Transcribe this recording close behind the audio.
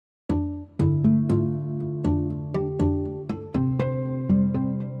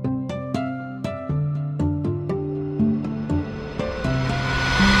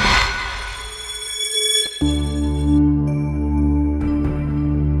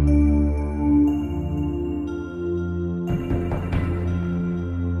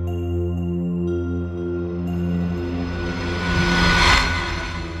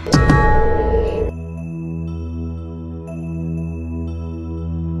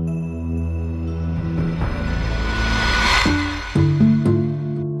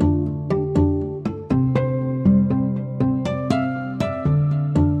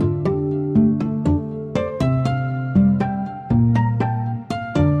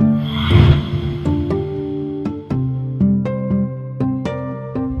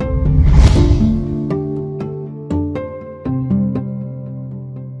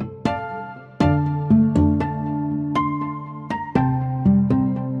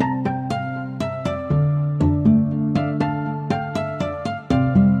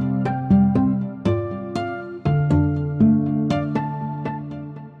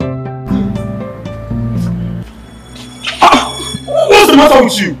the matter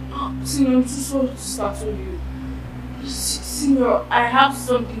with you? Senior, I'm too sorry to startle you. Senior, I have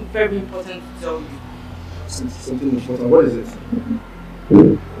something very important to tell you. Something important? What is it?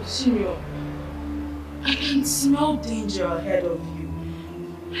 Senior, I can smell danger ahead of you.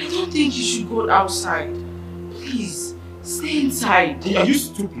 I don't think you should go outside. Please, stay inside. Are you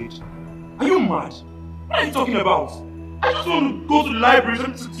stupid? Are you mad? What are you talking about? I just want to go to the library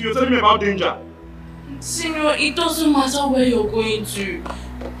and you're telling me about danger. Senior, it doesn't matter where you're going to.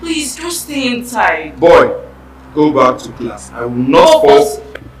 Please, just stay inside. Boy, go back to class. I will not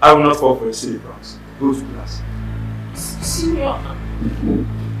fall for a silly pranks. Go to class. Senior.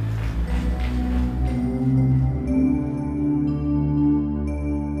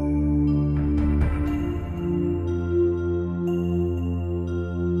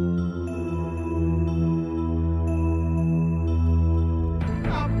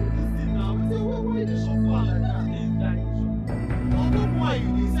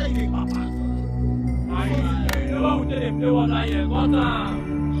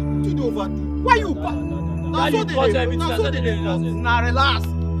 Why you back? Now relax.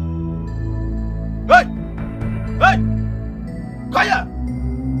 Hey! Hey! Kaya!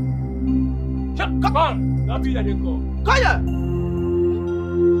 Come on! Kaya!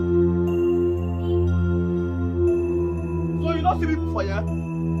 So you don't see people for here?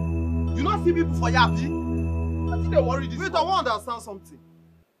 You don't see people for here, Abi? I think they worry this. Wait, I want to understand something.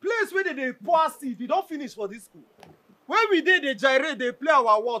 Place where they pour seed, they don't finish for this school. When we did the gyrate, they play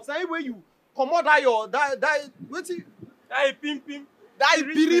our words. Anyway, you come out that your wait. That pim. That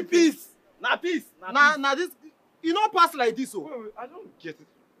piri piece. Na piece. Na this. You don't pass like this, oh. Wait, I don't get it.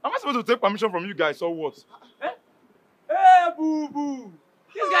 Am I supposed to take permission from you guys or what? Hey, boo.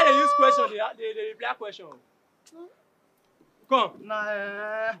 This guy they use question, they reply question. Come.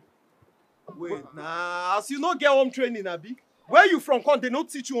 Wait, as you not get home training, Abi. Where you from? They don't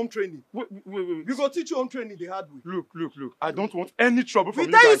teach you home training. Wait. You go teach you home training the hard way. Look. I don't want any trouble from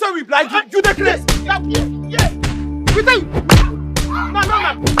you guys. We tell you so we blind you the place. Yeah. We tell you. No.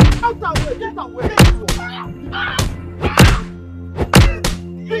 Get away. Get away.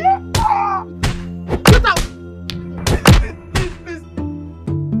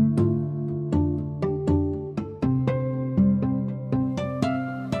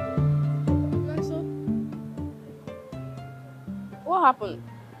 What happened?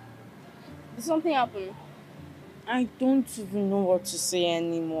 Did something happen? I don't even know what to say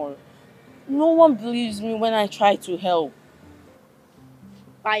anymore. No one believes me when I try to help.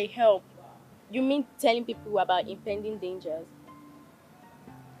 By help, you mean telling people about impending dangers?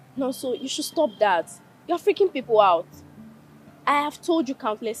 No, so you should stop that. You're freaking people out. I have told you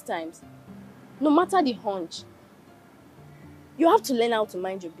countless times. No matter the hunch, you have to learn how to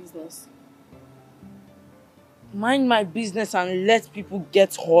mind your business. Mind my business and let people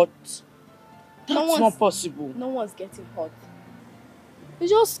get hurt? That's not possible. No one's getting hurt. You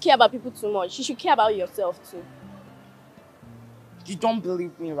just care about people too much. You should care about yourself too. You don't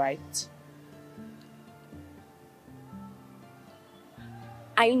believe me, right?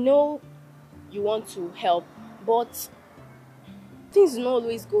 I know you want to help, but things don't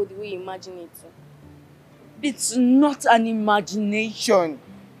always go the way you imagine it to. It's not an imagination.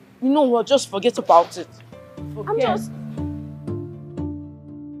 You know what? Just forget about it. I'm just...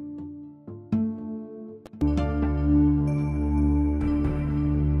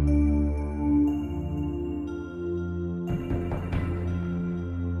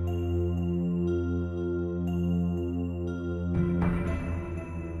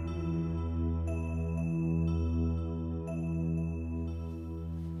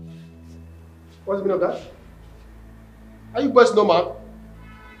 What's the meaning of that? Are you boys normal?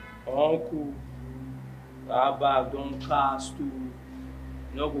 Uncle, that bag don't cast too.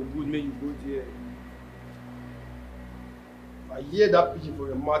 No go good, make you go there. If I hear that pidgin from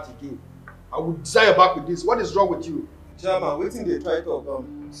your mouth again, I will design your back with this. What is wrong with you? Chairman, waiting they try to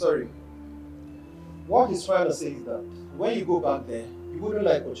sorry. What he's trying to say is that when you go back there, you wouldn't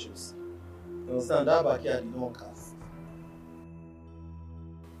like what shoes. You understand? That backyard you don't cast.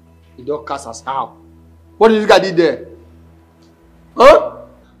 You don't cast as how? What did this guy did there? Huh?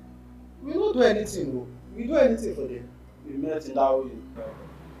 We don't do anything, no. We do anything for them. We met in that way.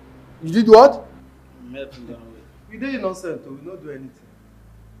 You did what? We met in that way. We did nonsense, though. We don't do anything.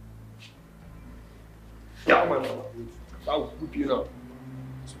 Yeah, man. I will whip you now.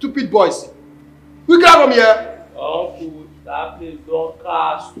 Stupid boys. We get out from here. Uncle, that place don't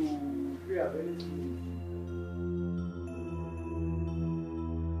cast too. We have anything.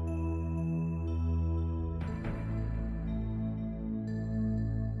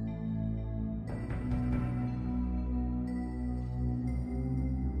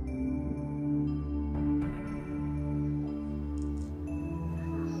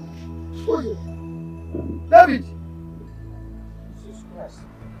 David! Jesus Christ.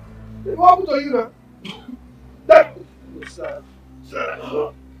 What happened to you now? David! Sir. Sir.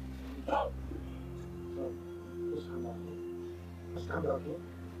 Calm down.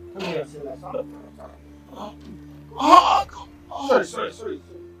 Come here, sorry.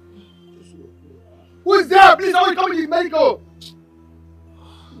 Who is there? Please, how are you coming to the medical?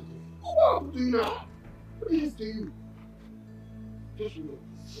 What happened to you now? What is to you? Just look.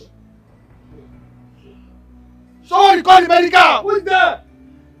 Somebody call the medical! Who is there?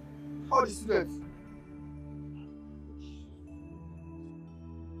 All the students.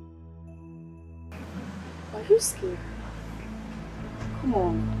 Are you scared? Come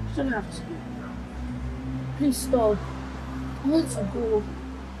on, you don't have to. Please stop. I want to go.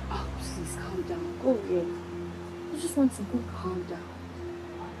 Oh, please calm down. Go away. I just want to go. Calm down.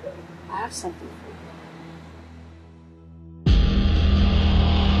 I have something for you.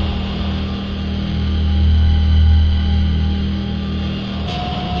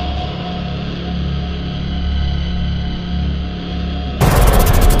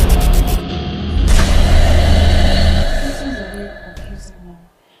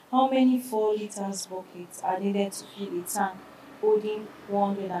 How many 4 liters buckets are needed to fill a tank holding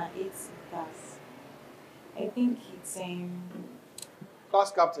 108 liters? I think it's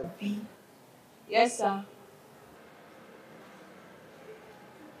Class captain. B. Yes, sir.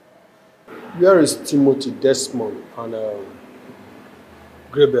 Where is Timothy, Desmond, and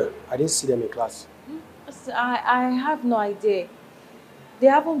Greber? I didn't see them in class. I have no idea. They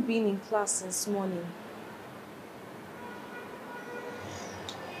haven't been in class since morning.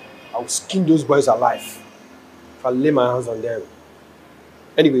 I'll skin those boys alive if I lay my hands on them.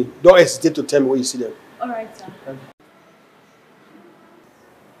 Anyway, don't hesitate to tell me where you see them. Alright, sir.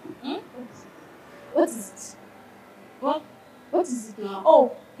 What is it? What is it now?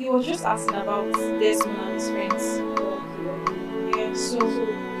 Oh, he was just asking about Desmond and his friends. Yeah, so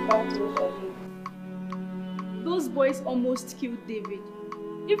back to what I did. Those boys almost killed David.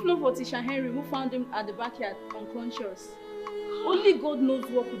 If not for Tisha Henry, who found him at the backyard unconscious. Only God knows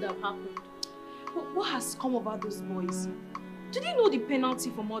what could have happened. But what has come about those boys? Do they know the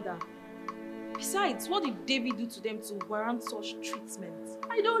penalty for murder? Besides, what did David do to them to warrant such treatment?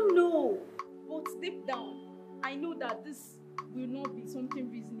 I don't know. But deep down, I know that this will not be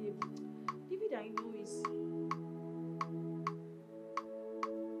something reasonable. David, I know is...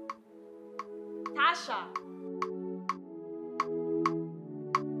 Tasha!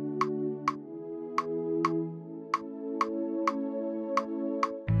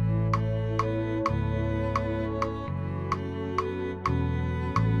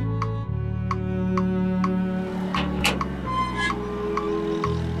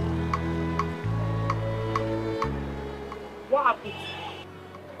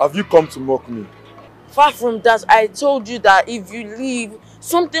 Have you come to mock me? Far from that, I told you that if you leave,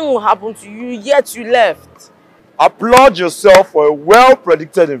 something will happen to you, yet you left. Applaud yourself for a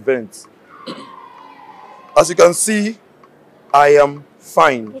well-predicted event. As you can see, I am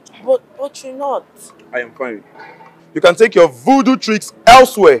fine. But you're not. I am fine. You can take your voodoo tricks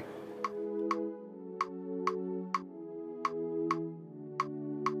elsewhere.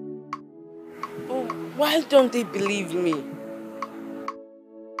 Why don't they believe me?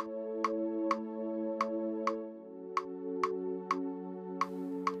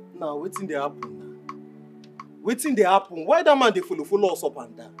 Now, wetin dey happen now? Wetin dey happen? Why that man dey follow us up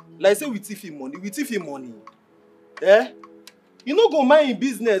and down? Like say we thief him money, Eh? You no go mind him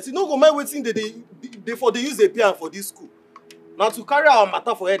business. You no go mind wetin they for the use they pay am for this school. Now to carry our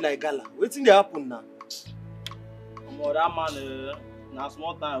matter for head like gala. Wetin dey happen now? Omo, that man, na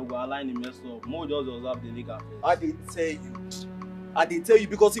small time we go align him mess up. More just observe the nigga. I dey tell you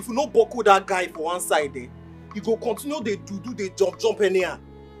because if you no buckle that guy for one side, he go continue dey dey jump anyhow.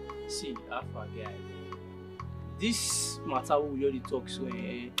 See, Alpha guy, this matter we already talk so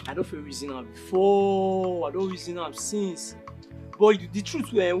I don't feel reason am before, I don't reason am since. But the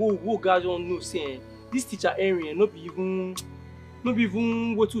truth we guys don't know say this teacher Henry not be even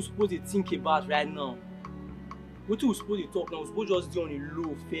what we supposed to think about right now. What we supposed to talk now, we supposed just do on the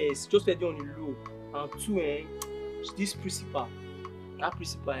low first, just do on the low. And two, this principal,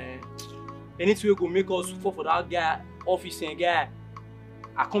 anything we go make us fall for that guy, office guy.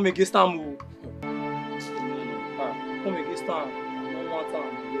 I come against him. Come against him. No more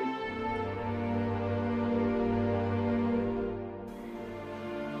time.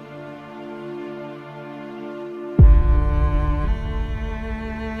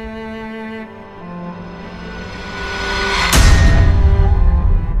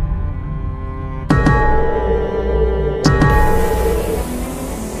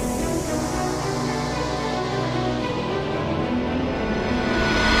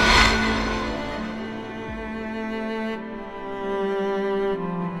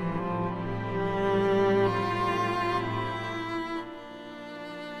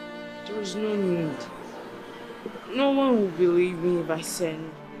 There's no need. No one will believe me if I say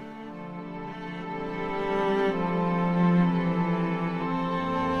anything.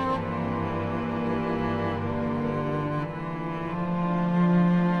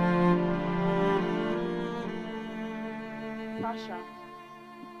 Tasha.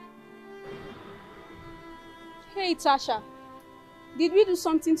 Hey, Tasha. Did we do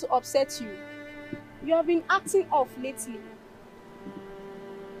something to upset you? You have been acting off lately.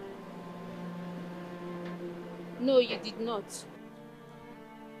 No, you did not.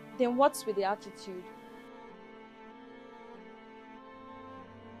 Then what's with the attitude?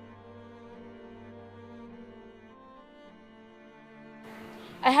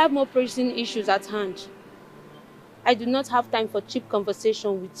 I have more pressing issues at hand. I do not have time for cheap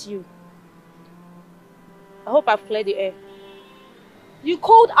conversation with you. I hope I've cleared the air. You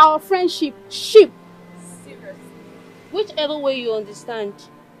called our friendship sheep. Seriously? Whichever way you understand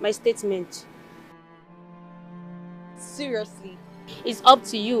my statement. Seriously? It's up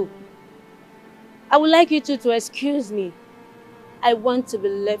to you. I would like you to excuse me. I want to be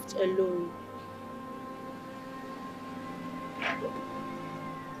left alone.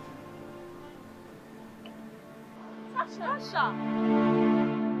 Tasha.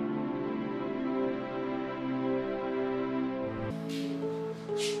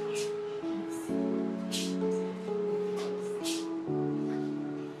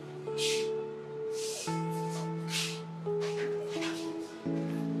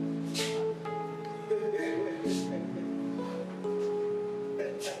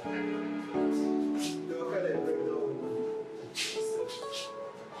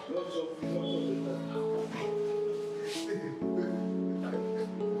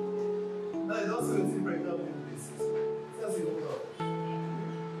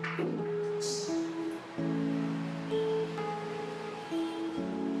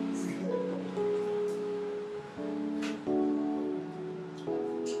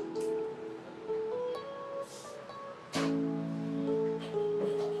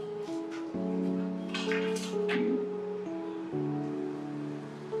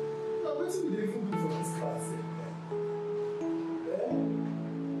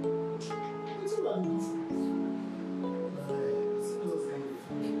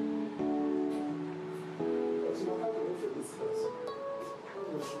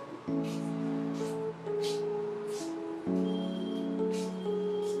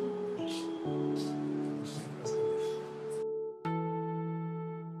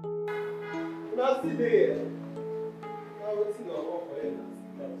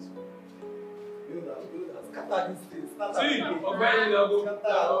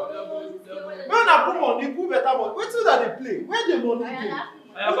 When I put money, put better money. Wait till that they play. Where the money dey?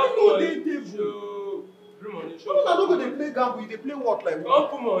 I don't go they play gamble. They play what like? Don't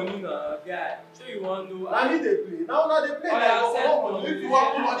put money now, guy. So you want to? I need they play. Now they play like money. If you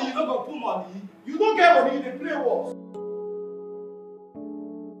want put money, you don't go put money. You don't get money. They play what?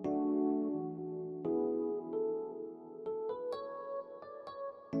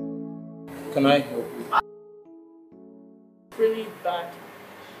 Can I help you? Really bad.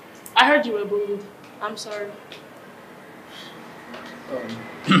 I heard you were bullied. I'm sorry.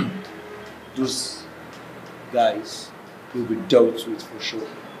 Those guys will be dealt with for sure.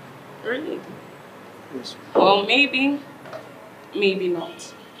 Really? Yes. Well, maybe, maybe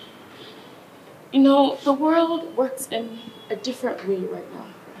not. You know, the world works in a different way right now.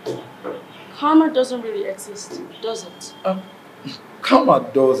 Karma doesn't really exist, does it? Karma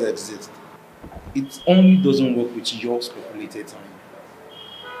does exist. It only doesn't work with your speculated time.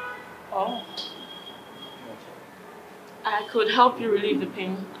 Oh. I could help you relieve the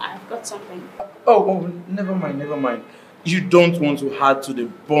pain. I've got something. Oh, never mind, never mind. You don't want to add to the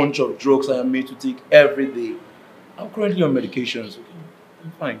bunch of drugs I am made to take every day. I'm currently on medications, okay?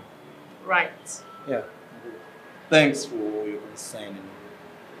 I'm fine. Right. Yeah. Thanks for your concern.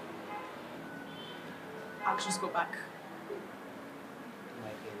 I'll just go back.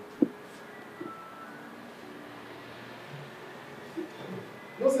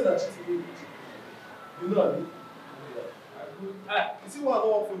 Don't say that she's good. You know what I mean? You see what I don't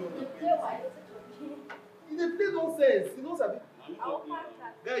want to follow? You dey play nonsense. You know what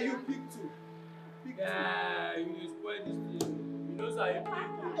Guy, you pick two. Yeah, you will spoil this thing. You know how you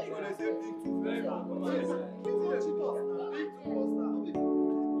pick two. When I say pick two, very well. Come on, Pick two was now.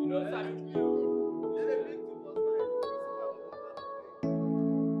 You know how you play.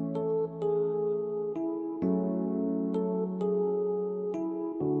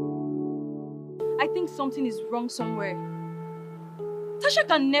 I think something is wrong somewhere. Tasha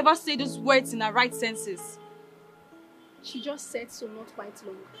can never say those words in her right senses. She just said so not quite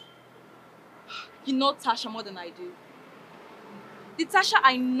long. You know Tasha more than I do. The Tasha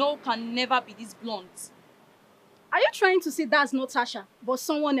I know can never be this blunt. Are you trying to say that's not Tasha, but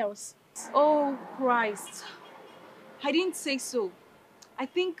someone else? Oh, Christ. I didn't say so. I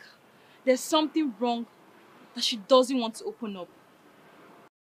think there's something wrong that she doesn't want to open up.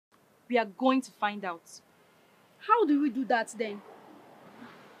 We are going to find out. How do we do that then?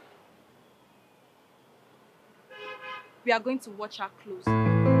 We are going to watch her close.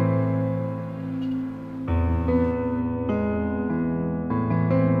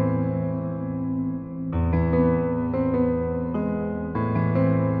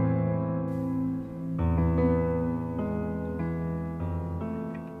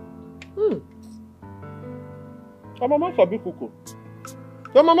 Your mama sabi cook.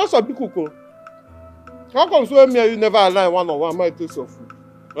 Your mama sabi cook. How come so me and you never align one-on-one my taste your food?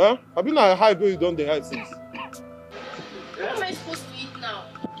 Eh? I been a hide where you don't dey hide since. What am I supposed to eat now?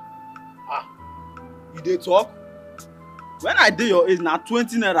 You dey talk? When I dey your age, na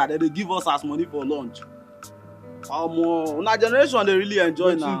 20 naira they give us as money for lunch. Una generation they really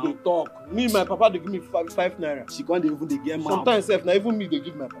enjoy now. They talk. Me, my papa they give me 5 naira. She can't even they get mad. Sometimes self, now even me they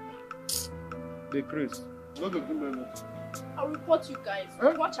give my papa. They crazy. No go give me anything. I'll report you guys.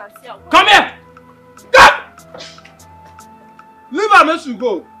 Huh? Watch and see. Come here! Leave her, make she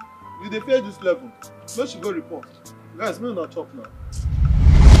go. You dey fear this level. Make she go report. Guys, me not talk now.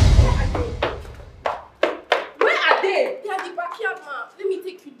 Where are they? They are the backyard, ma. Let me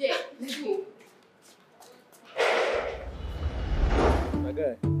take you there. Let's go. My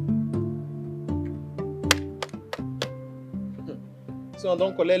guy. So I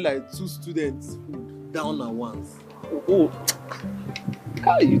don't collect like 2 students food down at once. Oh.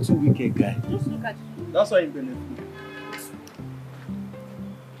 Carry you too wicked guy. Just look at you. That's why you benefit.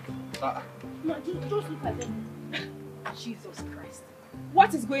 No, just look at them. Jesus Christ.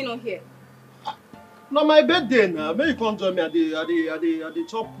 What is going on here? Now my birthday now. May you come join me at the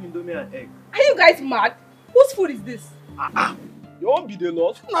chop indomie and egg. Are you guys mad? Whose food is this? You won't be the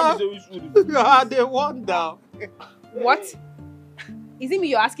lost. Nah. They wonder. What? Is it me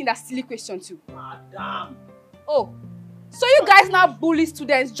you're asking that silly question to? Madam. Oh, so you guys now bully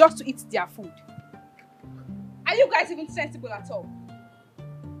students just to eat their food? Are you guys even sensible at all?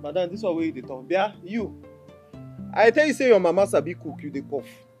 Madam, this is what we dey talk. Bia, you. I tell you say your mama sabi cook, you dey cough.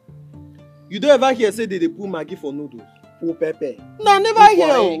 You don't ever hear say they put Maggi for noodles. Put pepper. No, never hear.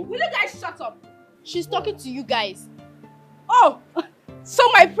 Will you guys shut up? She's talking to you guys. Oh, so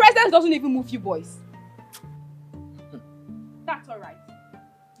my presence doesn't even move you boys. That's alright.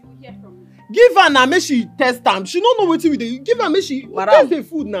 You will hear from me. Give her now, make she test them. She don't know what we dey. Give her, make she test the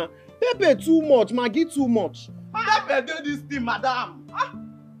food now. Pepper too much, Maggi too much. Pepper do this thing, madam.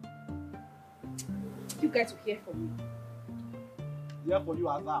 You guys will hear from me. Hear for you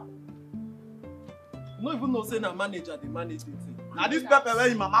as well. You don't even know say na manager they manage the thing. Now this pepper where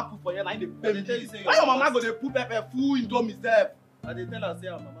your mama put for you, now they pay me. Why your mama go dey put pepper full into me self? And they tell her say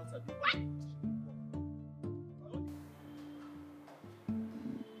her mama sabi.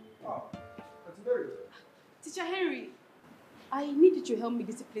 Teacher Henry, I need you to help me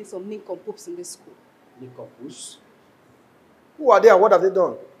discipline some nincompoops in this school. Nincompoops? Who are they and what have they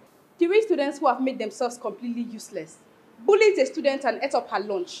done? 3 students who have made themselves completely useless, bullied a student and ate up her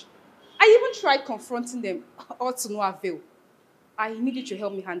lunch. I even tried confronting them, all to no avail. I need you to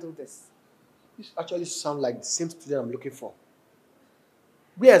help me handle this. This actually sounds like the same student I'm looking for.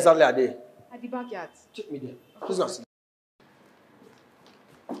 Where exactly are they? At the backyard. Take me there. Please not see.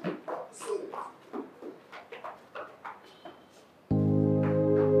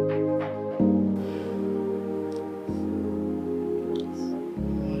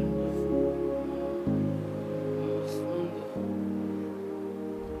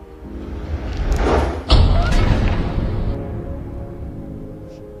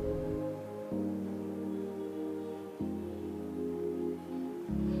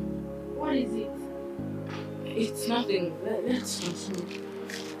 What is it? It's nothing. Let's continue.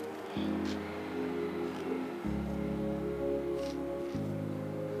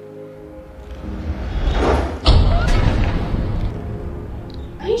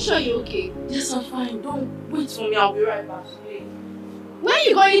 Are you sure you're okay? Yes, I'm fine. Don't wait for me. I'll be right back. Where are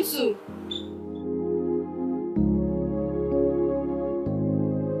you going to?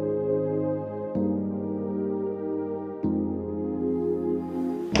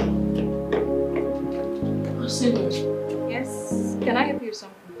 Yes. Can I help you with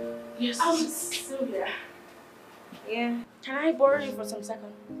something? Yes. Sylvia. Yeah. Can I borrow you for some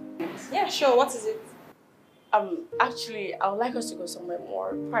seconds? Yeah, sure. What is it? Actually, I would like us to go somewhere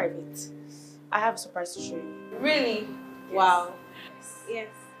more private. I have a surprise to show you. Really? Yes. Wow. Yes.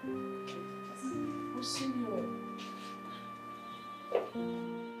 will see you.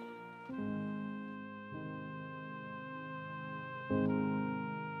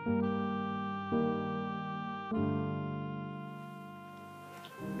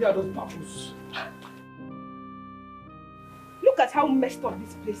 Where are those baboons? Look at how messed up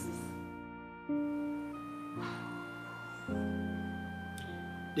this place is.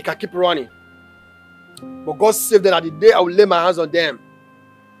 They can keep running. But God save them at the day I will lay my hands on them.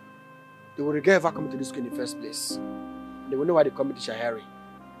 They will regret ever coming to this school in the first place. They will know why they come to Shahari.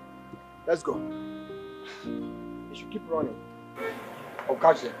 Let's go. They should keep running. I'll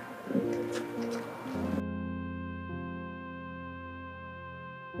catch them.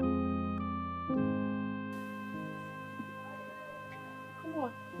 Come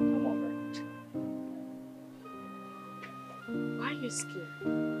over. Why are you scared?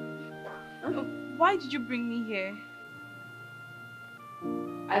 Why did you bring me here?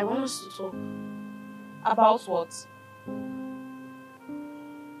 I want us to talk. About what?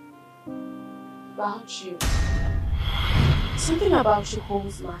 About you. Something about you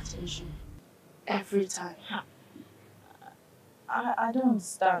holds my attention. Every time. I don't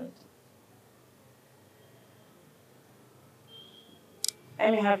understand.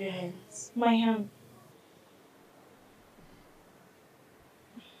 Let me have your hands. My hand.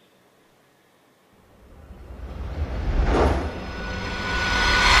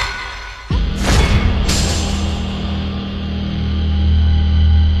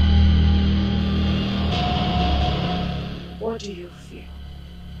 What do you feel?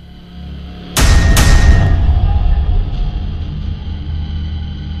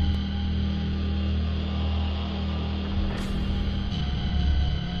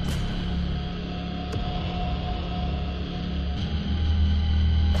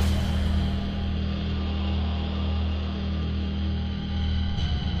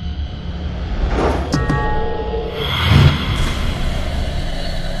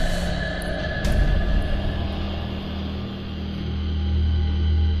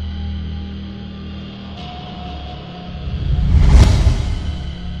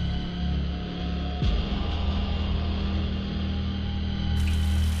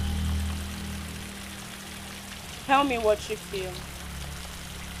 Tell me what you feel.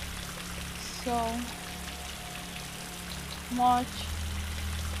 So much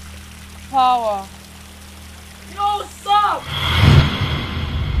power. No, stop!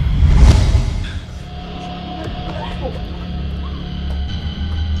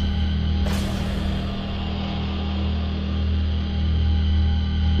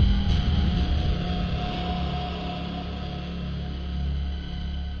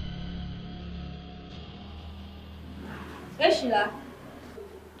 Hey Sheila,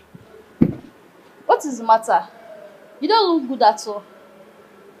 what is the matter? You don't look good at all.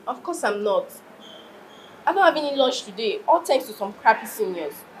 Of course I'm not. I don't have any lunch today, all thanks to some crappy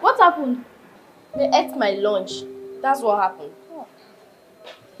seniors. What happened? They ate my lunch. That's what happened.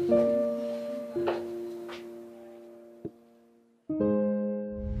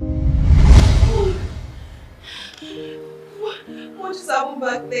 What just happened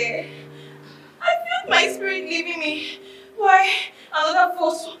back there? I felt my spirit leaving me. Why? Another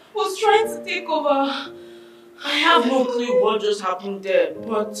force was trying to take over. I have no clue what just happened there,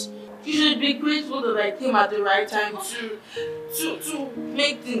 but you should be grateful that I came at the right time to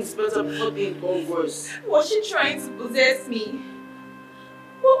make things better before things go worse. Was she trying to possess me?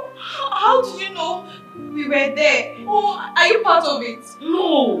 Well, how did you know we were there? Oh, are you part of it?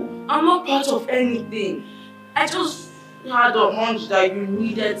 No, I'm not part of anything. I just had a hunch that you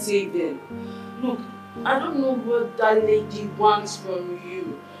needed saving. Look, I don't know what that lady wants from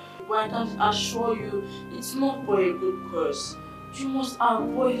you, but I can assure you it's not for a good cause. You must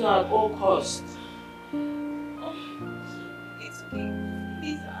avoid her at all costs. It's okay.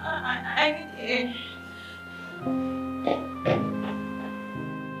 Please, I need air.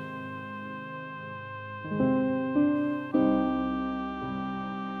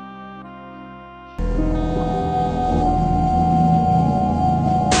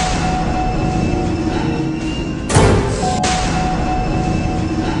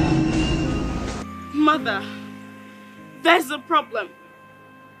 Mother, there's a problem.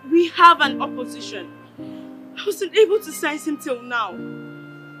 We have an opposition. I wasn't able to size him till now.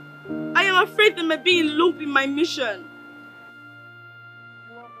 I am afraid they may be in loop in my mission.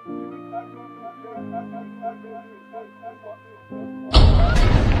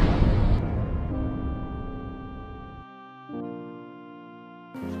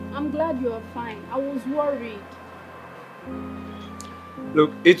 I'm glad you are fine. I was worried.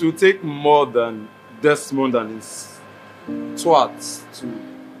 Look, it will take more than Desmond and his twats to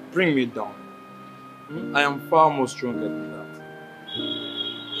bring me down. I am far more stronger than that.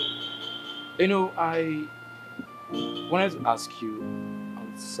 You know, I wanted to ask you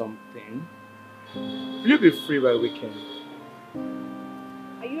on something. Will you be free by weekend?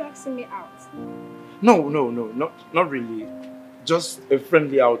 Are you asking me out? No, not really. Just a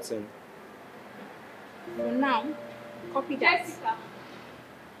friendly outing. For now, copy that. Jessica,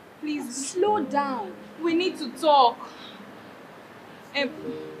 please slow down. We need to talk.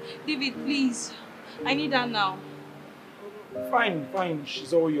 David, please. I need her now. Fine.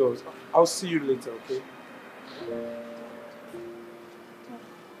 She's all yours. I'll see you later, okay?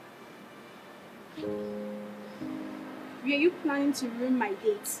 Were you planning to ruin my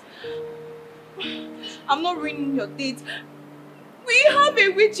date? I'm not ruining your date. We have a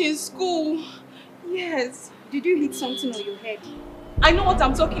witch in school. Yes. Did you hit something on your head? I know what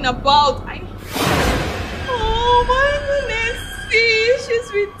I'm talking about. Oh my goodness. See,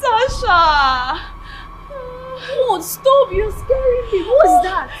 she's with Tasha. Oh, stop. You're scaring me. What's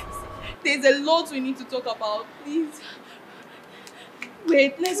that? There's a lot we need to talk about. Please.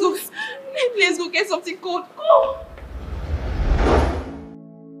 Wait, let's go. Let's go get something cold. Oh.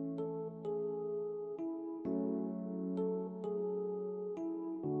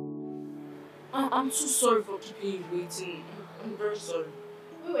 I'm so sorry for keeping you waiting. I'm very sorry.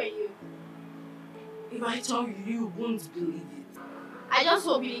 Who were you? If I tell you, you won't believe it. I just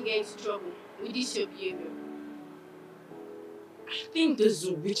hope you didn't get into trouble with this your behavior. I think there's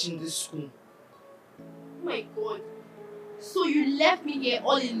a witch in this school. Oh my god. So you left me here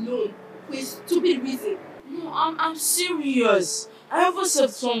all alone for a stupid reason? No, I'm serious. I ever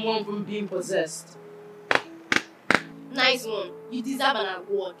saved someone from being possessed. Nice one. You deserve an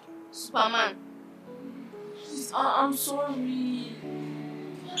award. Superman. Please, I'm sorry.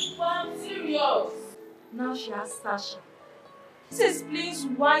 But I'm serious. Now she has Tasha. This explains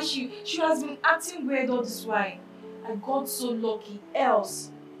why she has been acting weird all this while. I got so lucky,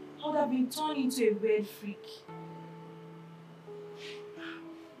 else I would have been turned into a weird freak.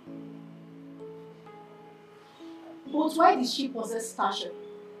 But why did she possess Tasha?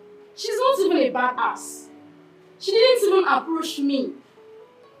 She's not even a badass. She didn't even approach me.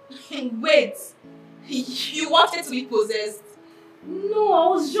 Wait, you wanted to be possessed? No, I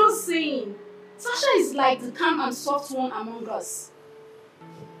was just saying. Tasha is like the calm and soft one among us.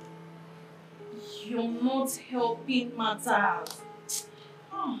 You're not helping matters.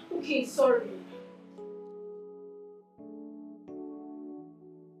 Oh, okay, sorry.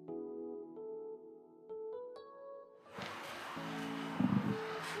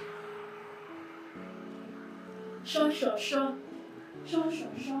 Sure.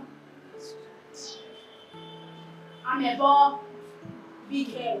 I'm a boy,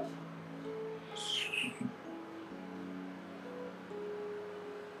 big head.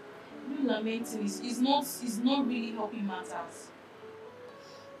 You lamenting is not really helping matters.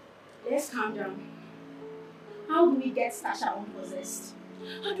 Let's calm down. How do we get Tasha unpossessed?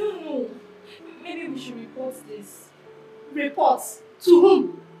 I don't know. Maybe we should report this. Report? To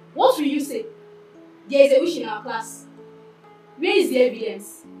whom? What will you say? There is a witch in our class. Where is the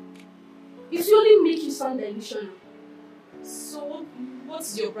evidence? It will only make you sound delusional. So,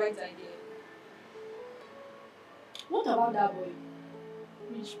 what's your bright idea? What about that boy?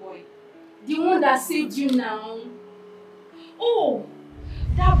 Which boy? The one that saved you now. Oh,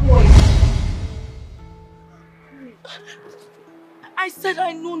 that boy. I said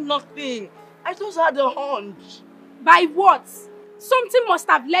I know nothing. I just had a hunch. By what? Something must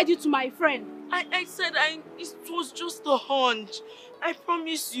have led you to my friend. I said it was just a hunch. I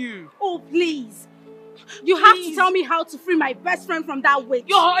promise you. Oh, please. You have to tell me how to free my best friend from that witch.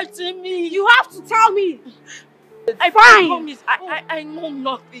 You're hurting me. You have to tell me. I promise. I know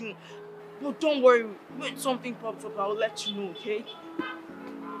nothing. No, don't worry. When something pops up, I'll let you know, okay?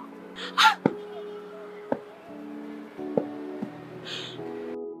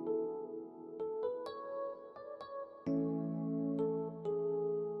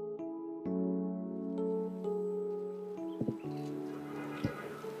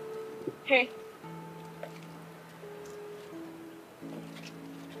 Hey.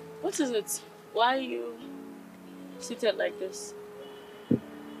 What is it? Why are you seated like this?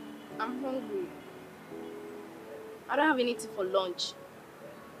 I'm hungry. I don't have anything for lunch.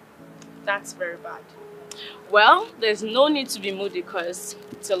 That's very bad. Well, there's no need to be moody because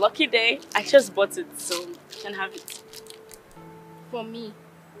it's a lucky day. I just bought it, so you can have it. For me?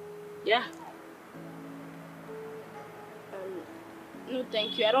 Yeah. No,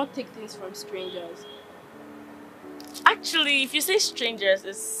 thank you. I don't take things from strangers. Actually, if you say strangers,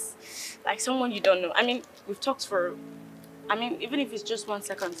 it's like someone you don't know. I mean, we've talked for... even if it's just 1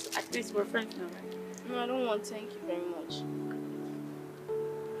 second, at least we're friends now, right? No, I don't want. Thank you very much.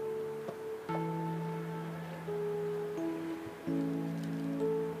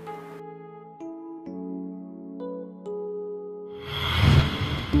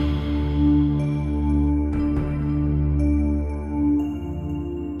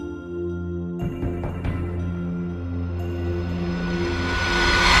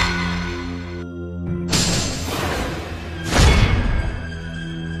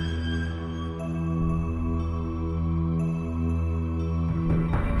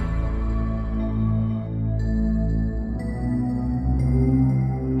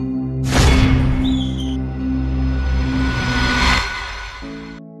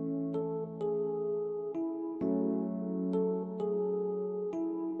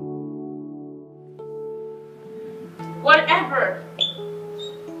 Whatever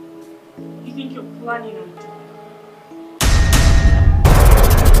you think you're planning on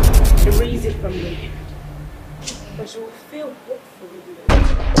doing, erase it from your head. Because you will feel hopefully.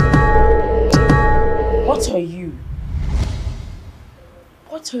 What are you?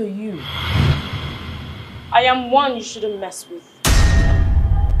 What are you? I am one you shouldn't mess with.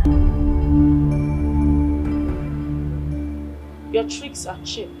 Your tricks are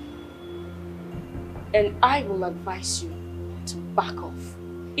cheap. And I will advise you to back off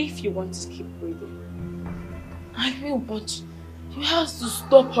if you want to keep breathing. I will, but you have to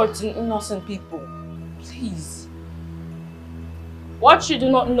stop hurting innocent people. Please. What you do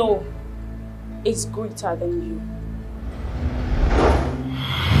not know is greater than you.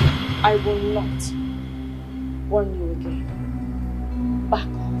 I will not warn you again. Back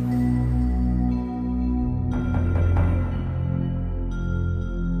off.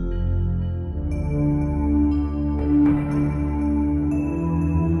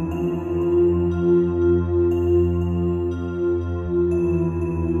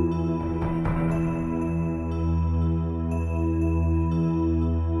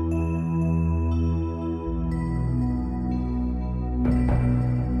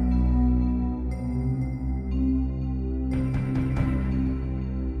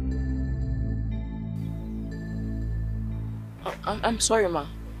 I'm sorry, ma.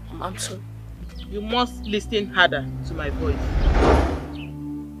 I'm sorry. You must listen harder to my voice.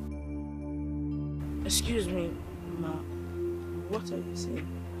 Excuse me, ma. What are you saying?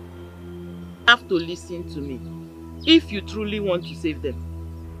 You have to listen to me if you truly want to save them.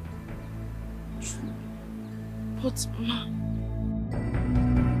 But, ma...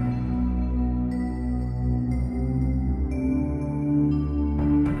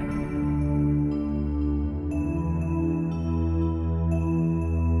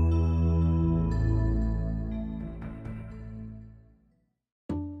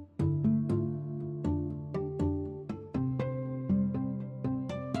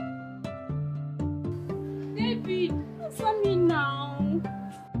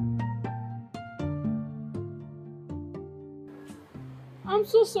 I'm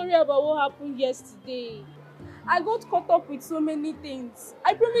so sorry about what happened yesterday. I got caught up with so many things.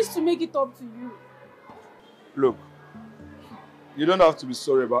 I promise to make it up to you. Look, you don't have to be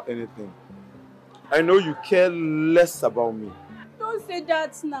sorry about anything. I know you care less about me. Don't say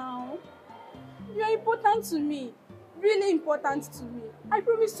that now. You're important to me. Really important to me. I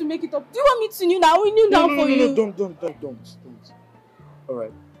promise to make it up. Do you want me to kneel now? I will kneel down for you. No, don't.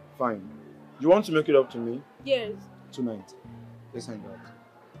 Alright, fine. You want to make it up to me? Yes. Tonight. Let's hang out.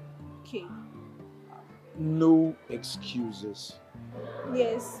 Okay. No excuses.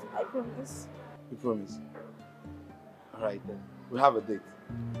 Yes, I promise. You promise? Alright then. We'll have a date.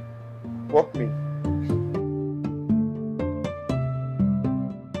 Walk me.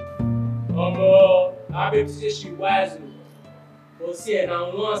 I baby say she wise. But see,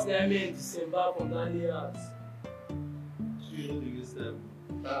 now once that man December from that year. She don't think it's them.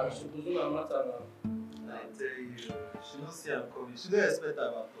 She doesn't matter now. I tell you, she don't see I'm coming. She don't expect her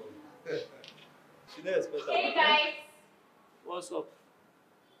at all. She don't expect her. Hey guys! What's up?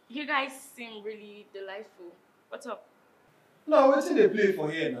 You guys seem really delightful. What's up? No, what's in the play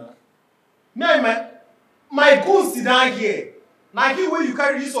for here now? Me, my goons sit down here. Now here where you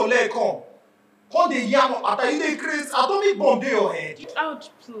carry this or leg come. Come the yam after you dey craze atomic bomb dey your head. Get out,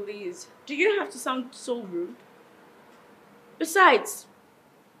 please. Do you have to sound so rude? Besides,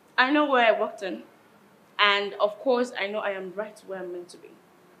 I know where I walked in. And of course, I know I am right where I'm meant to be.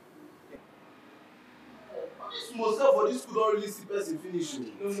 This myself for this school don't really see person finish.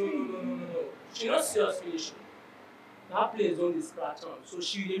 No. She not see us finish. That place don't dey scratch on. So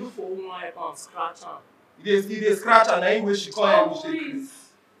she dey look for one help and scratch on. You dey scratch and na way she come and she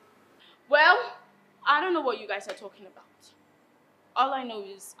Well, I don't know what you guys are talking about. All I know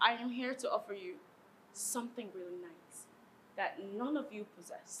is I am here to offer you something really nice that none of you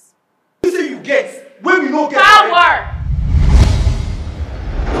possess. You say you get, when we no get power!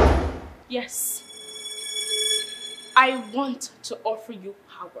 Yes. I want to offer you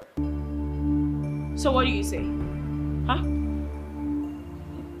power. So what do you say? Huh?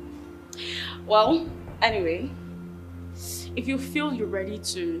 Well, anyway, if you feel you're ready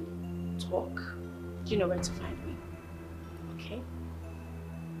to talk, you know where to find me. Okay?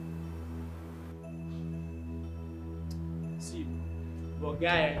 See, but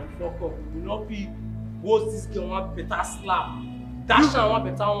guy, fuck up. You know, people goes this girl one better slap. Dash and one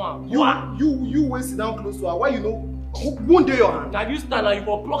better one. You will sit down close to her. Why you know? One day your hand. Now you stand and you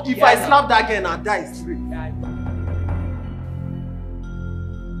go block. If I slap that girl and die straight.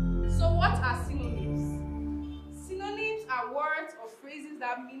 So what are synonyms? Synonyms are words or phrases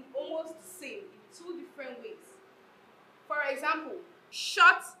that mean almost the same in two different ways. For example,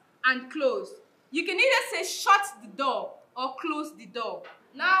 shut and close. You can either say shut the door or close the door.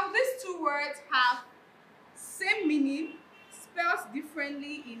 Now these two words have same meaning, spelled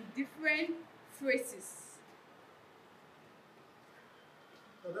differently in different phrases.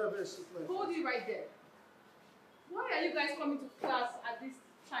 Hold it right there. Why are you guys coming to class at this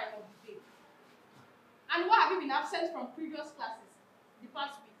time of the day? And why have you been absent from previous classes the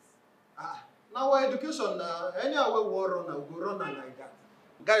past weeks? Now our education anyhow we war run, we go run like that.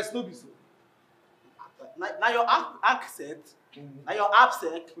 Guys, no be so. Now your accent, now your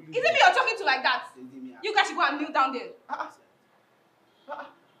accent. Is it me you're talking to like that? You guys should go and kneel down there.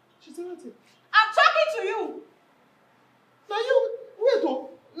 She's anything. I'm talking to you. Now you wait oh.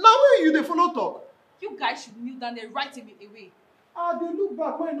 Now where you dey follow talk? You guys should kneel down there right away. They look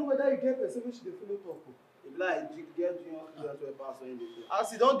back when you know whether you get person which dey follow talk. If like you get your to a pass when they go.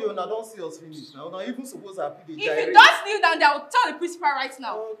 As you don't do, now don't see us finish. Now even suppose happy the If you don't kneel down there, I will tell the principal right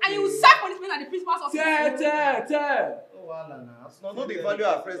now. Okay. And you will sack punishment at the principal's office. Tell. Oh wala na. As no dey value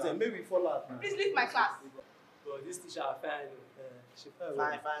our present, maybe we fall out now. Please leave my class. But this teacher fine.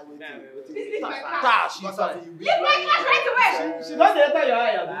 Fine. Please leave my class. She's fine. Leave my class right away. She don't enter your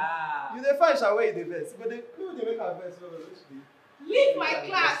eye, abi? You dey find her way you dey vex, but they make her vex. Leave my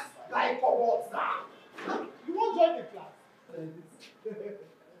class. Like what now? You won't join the class.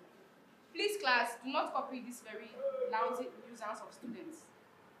 Please, class, do not copy this very lousy nuisance of students.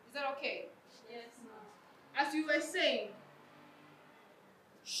 Is that okay? Yes, ma'am. As you were saying,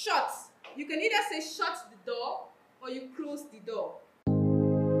 shut. You can either say shut the door or you close the door.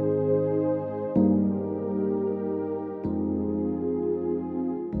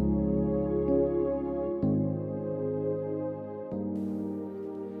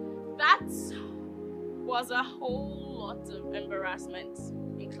 That was a whole lot of embarrassment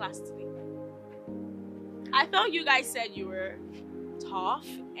in class today. I thought you guys said you were tough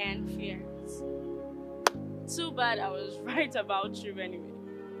and fierce. Too bad I was right about you anyway.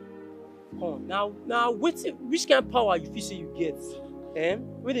 Oh, now, which kind of power you feel say you get?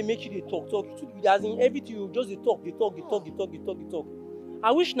 When they make you they talk, as in everything you just they talk.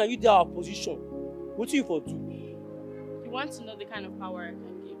 I wish now you did our position. What do you for do? You want to know the kind of power I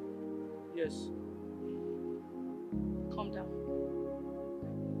can give? Yes. Calm down.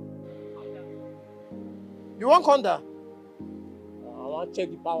 You want Conda? I want to check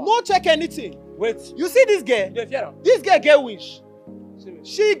the power. No check anything. Wait. You see this girl? Yeah. This girl get wings.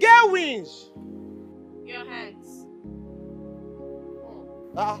 She get wings. Your hands.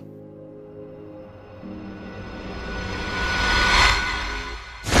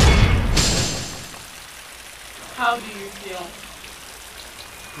 How do you feel?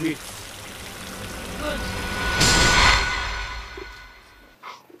 Great. Good.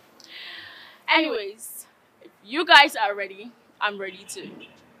 Anyways, if you guys are ready, I'm ready too.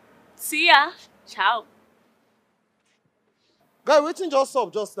 See ya. Ciao. Guy, wetin just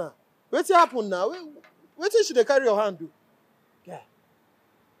up just now? Wetin happen now? Wetin should they carry your hand do? Yeah.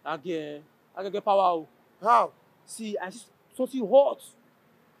 I get power. How? See, I see something hot.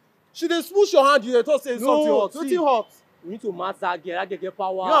 She dey smoosh your hand, you dey talk say something hot. Wetin hot? We need to match that girl. That girl get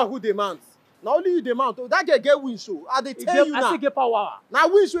power. You and who demand? Na only you demand. That girl get winch o. I dey tell you now. I still get power. Na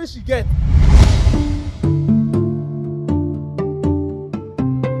winch wey she get.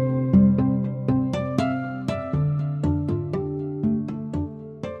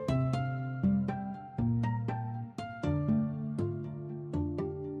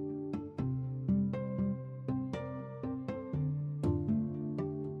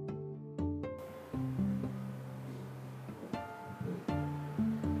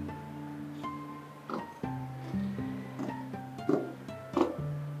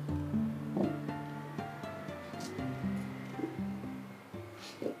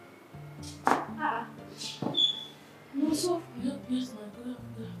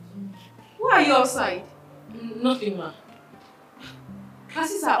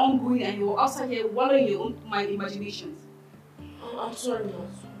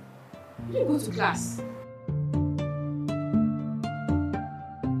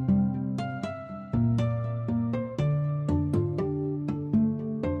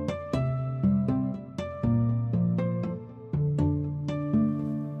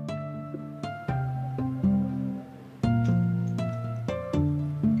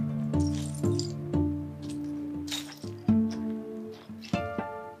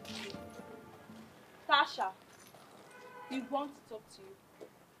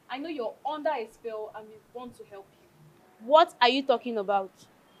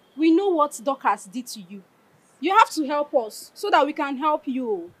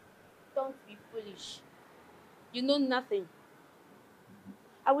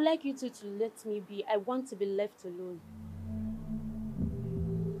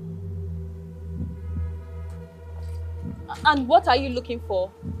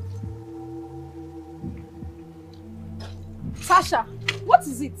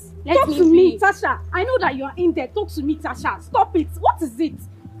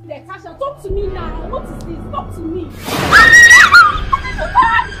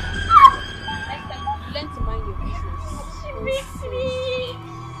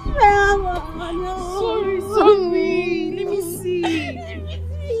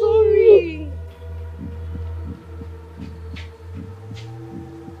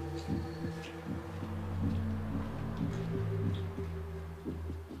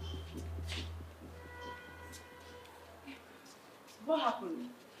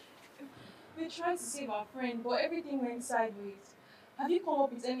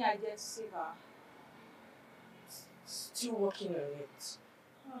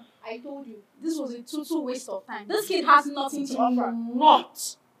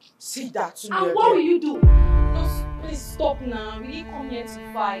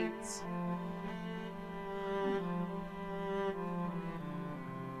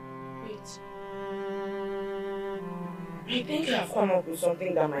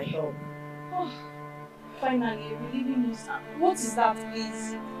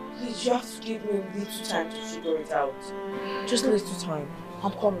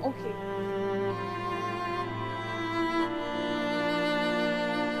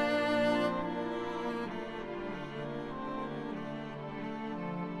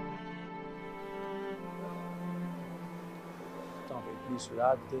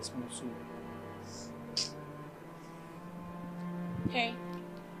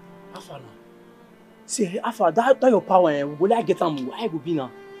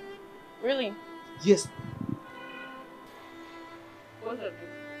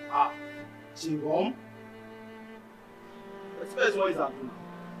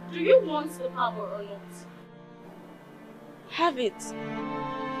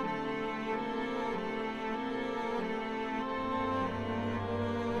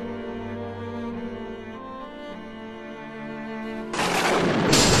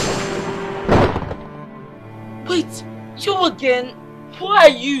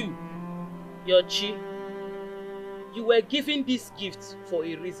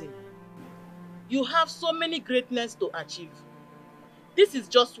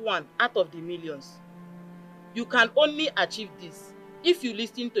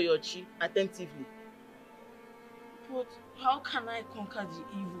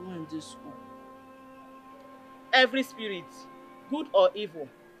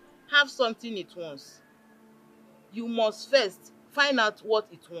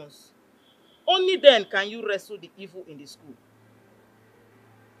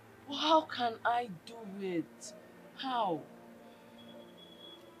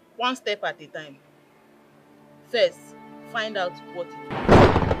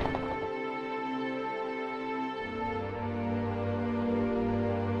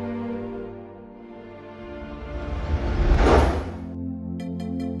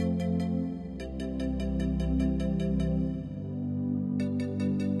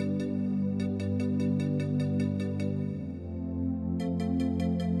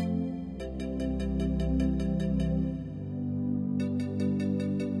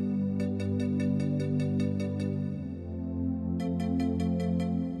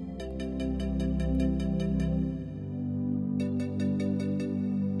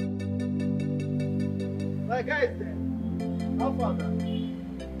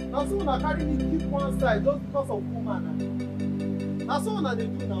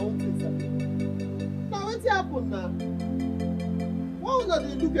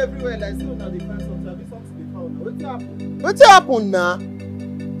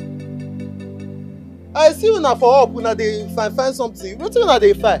 I see una for up, una dey find something. Wetin una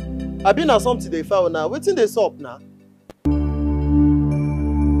dey find? I been na something dey find una. Wetin dey sup na?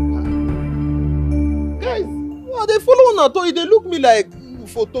 Guys, they follow una to. They look me like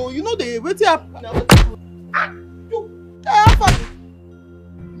photo. You know they wetin happen na.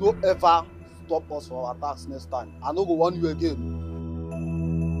 No ever stop us for our attacks next time. I no go warn you again.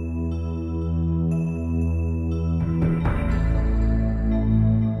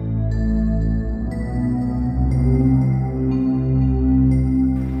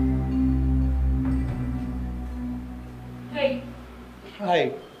 Hey.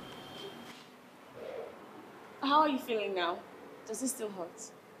 Hi. How are you feeling now? Does it still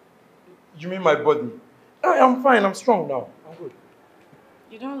hurt? You mean my body? I'm fine. I'm strong now. I'm good.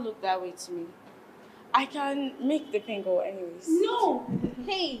 You don't look that way to me. I can make the pain go anyways. No!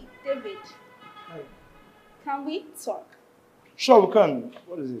 Hey, David. Hi. Can we talk? Sure, we can.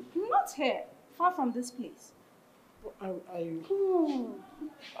 What is it? Not here. Far from this place.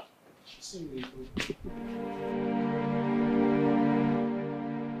 See you later.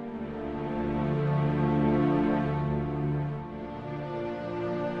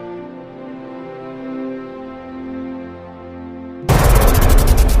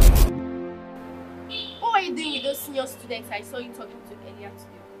 What were you doing with those senior students I saw you talking to earlier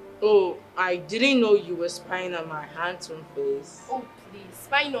today? Oh, I didn't know you were spying on my handsome face. Oh, please.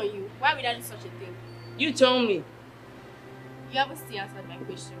 Spying on you. Why would I do such a thing? You tell me. You haven't still answered my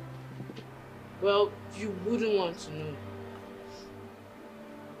question. Well, you wouldn't want to know.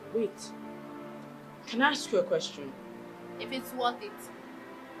 Wait. Can I ask you a question? If it's worth it.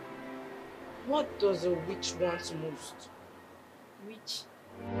 What does a witch want most? Witch?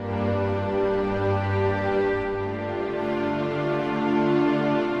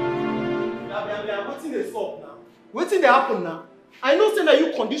 Wetin dey sup now? Wetin dey happen now? I know say that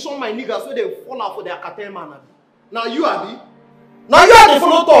you condition my niggas so they fall out for their cartel man. Now you abi? Now you are the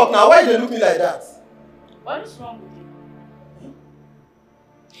follow talk now. Why they look me like that? What is wrong with you?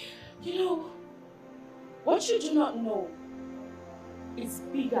 You know, what you do not know is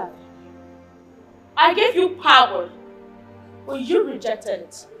bigger than you. I gave you power, but you rejected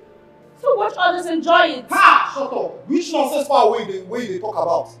it. So watch others enjoy it. Ha! Shut up. Which nonsense power way they talk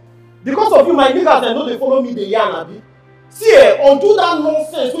about? Because of you, my niggas, they know they follow me, they yarn, abi. See, undo that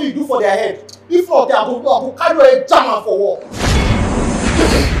nonsense what you do for their head. If not, I will carry your jam for war.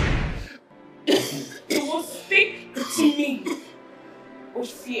 You will speak to me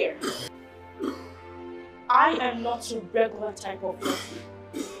with fear. I am not a regular type of person.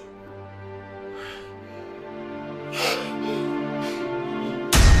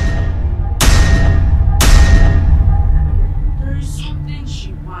 There is something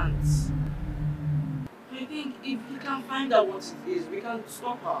she wants. I think if we can find out what it is, we can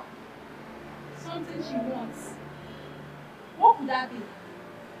stop her. Something she wants. What could that be?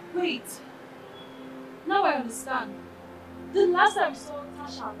 Wait. Now I understand. The last time we saw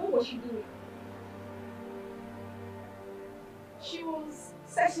Tasha, what was she doing? She was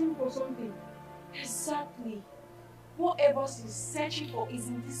searching for something. Exactly. Whatever she's searching for is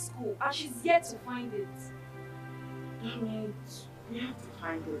in this school, and she's yet to find it. That means we have to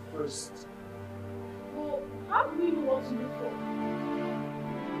find it first. Well, how do we know what to look for?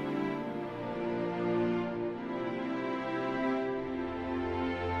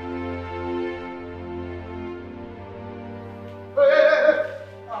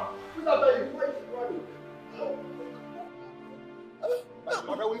 Who's after you? Why are you running?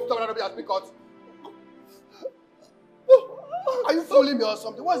 Mother, will you come out of here? Speak out. Are you fooling me or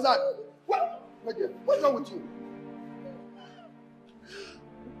something? What's that? What's wrong with you?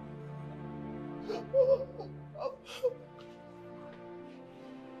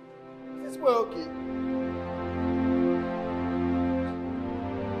 Is this boy okay?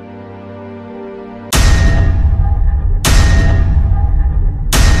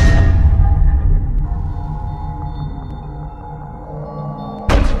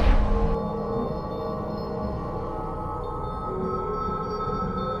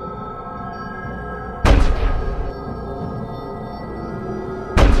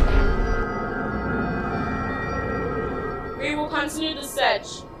 We will continue the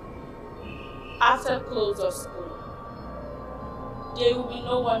search after close of school. There will be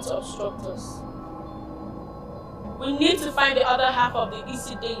no one to obstruct us. We need to find the other half of the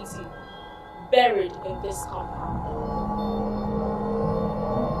Isi deity buried in this compound.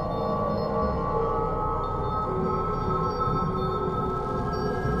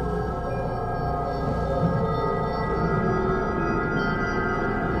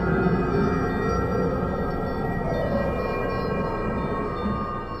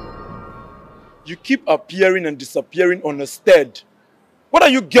 You keep appearing and disappearing on a stead. What are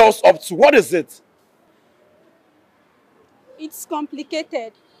you girls up to? What is it? It's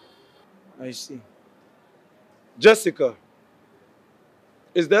complicated. I see. Jessica,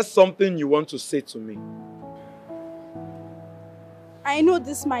 is there something you want to say to me? I know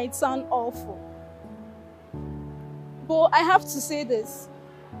this might sound awful, but I have to say this.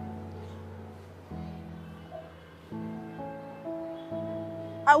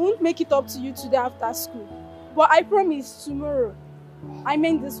 I won't make it up to you today after school, but I promise tomorrow. I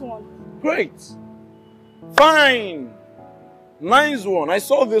mean this one. Great. Fine. Nice one. I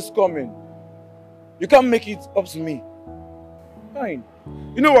saw this coming. You can't make it up to me. Fine.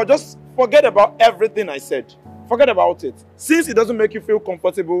 You know what? Just forget about everything I said. Forget about it. Since it doesn't make you feel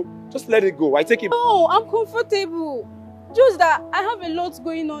comfortable, just let it go. I take it. No, I'm comfortable. Just that I have a lot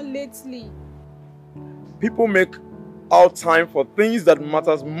going on lately. People make out time for things that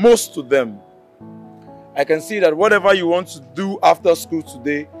matters most to them. I can see that whatever you want to do after school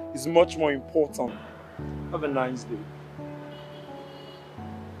today is much more important. Have a nice day.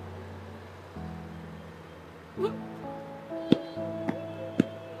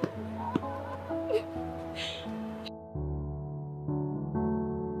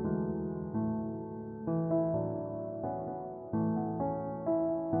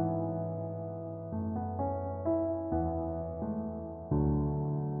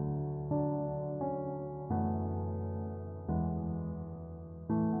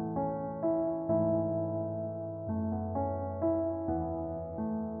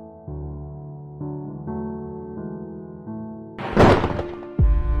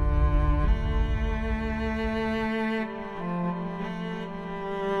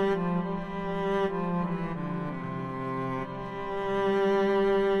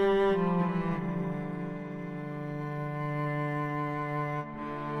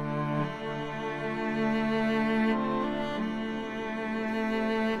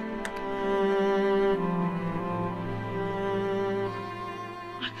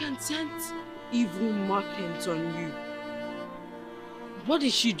 Evil markings on you. What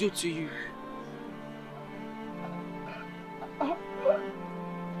did she do to you?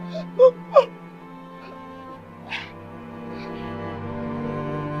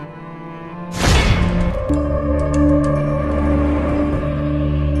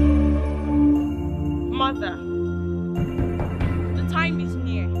 Mother, the time is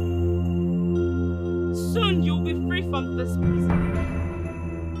near. Soon you'll be free from this prison.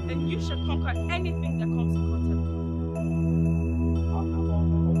 And you shall conquer anything that comes in contact with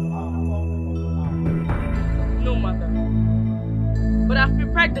you. No, Mother. But I've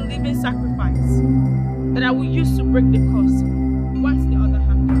prepared the living sacrifice that I will use to break the curse once the other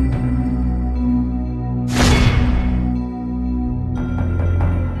happens.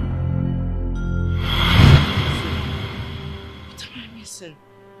 What am I missing?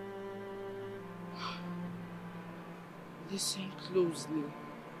 Listen closely.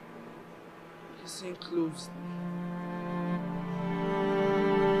 Listen closely.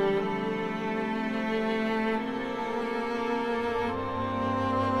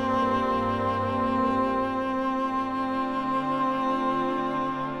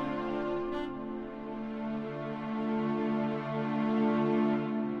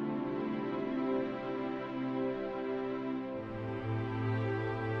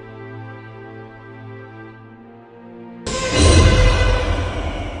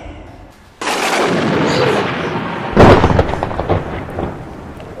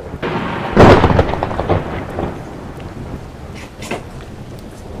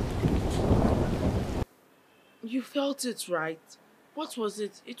 You felt it, right? What was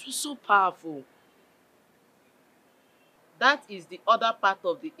it? It was so powerful. That is the other part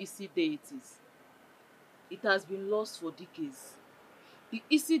of the Isi deities. It has been lost for decades. The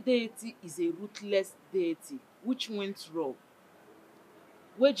Isi deity is a ruthless deity which went raw,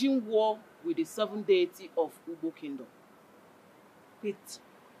 waging war with the seven deity of Ugbo Kingdom. Wait,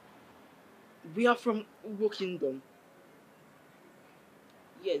 we are from Ugbo Kingdom?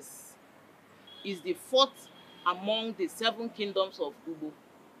 Yes, is the fourth among the seven kingdoms of Ugbo.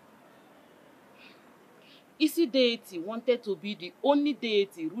 Isi deity wanted to be the only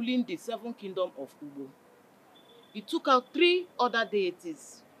deity ruling the seven kingdoms of Ugbo. He took out 3 other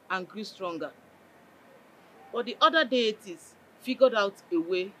deities and grew stronger. But the other deities figured out a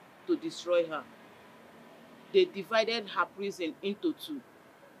way to destroy her. They divided her prison into 2.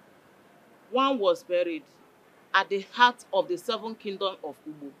 One was buried at the heart of the seven kingdoms of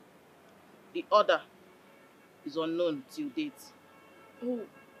Ugbo. The other is unknown till date. Oh,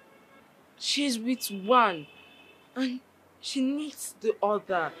 she's with one. And She needs the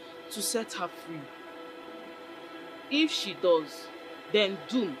other to set her free. If she does, then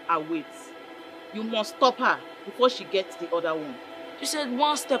doom awaits. You must stop her before she gets the other one. She said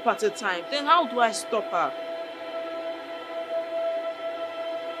 1 step at a time. Then how do I stop her?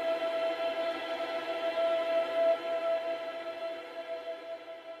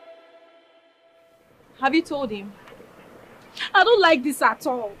 Have you told him? I don't like this at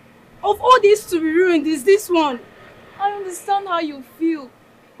all. Of all this to be ruined, is this one. I understand how you feel.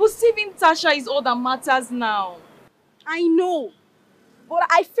 But saving Tasha is all that matters now. I know. But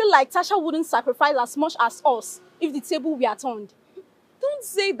I feel like Tasha wouldn't sacrifice as much as us if the table were turned. Don't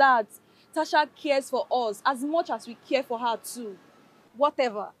say that. Tasha cares for us as much as we care for her too.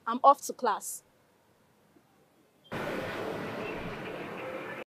 Whatever. I'm off to class.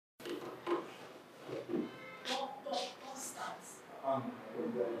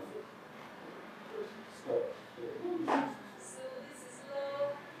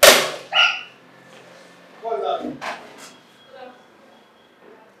 What is that?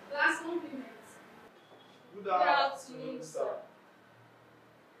 Last compliment. Good afternoon, sir.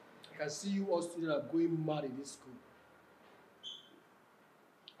 I can see you all students are going mad in this school.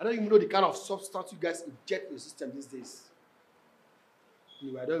 I don't even know the kind of substance you guys inject in your system these days.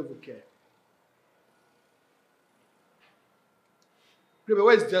 Anyway, I don't even care. Baby,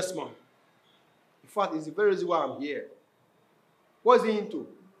 where is Desmond? In fact, it's the very reason why I'm here. What is he into?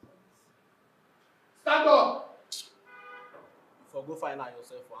 Stand up! For go find out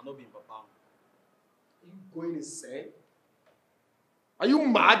yourself, or I no be papa. Are you going insane? Are you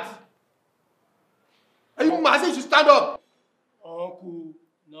mad? Are you mad? Say you should stand up! Uncle,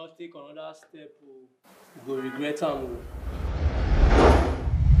 not take another step. You go regret am.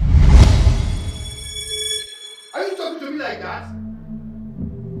 Are you talking to me like that?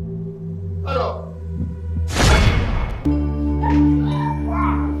 Stand up!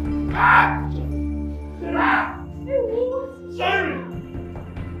 Sorry!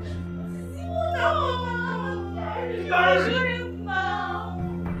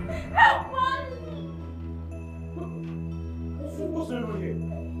 What's going on here?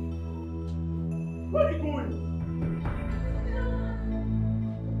 Where are you going?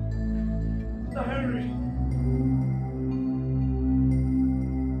 Mr. Henry!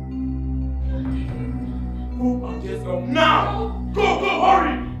 Go and get help now! Go,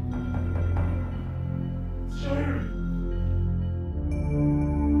 hurry! Mr. Henry!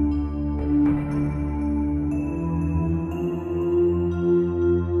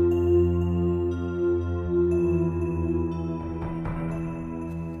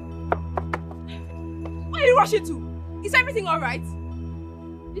 Rush to? Is everything alright?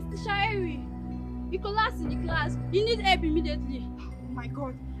 Mr. Shairi, you collapsed in the class. You need help immediately. Oh my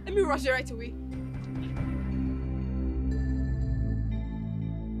god. Let me rush it right away.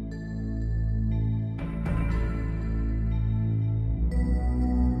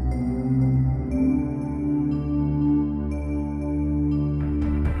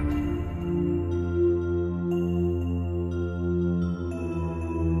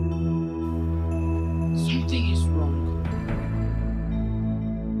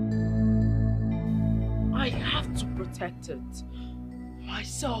 It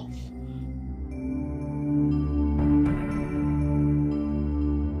myself.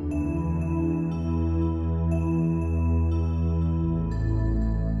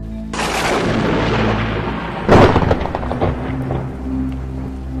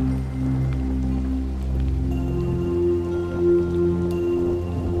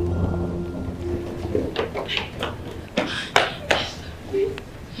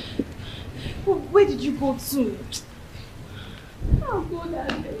 Where did you go to?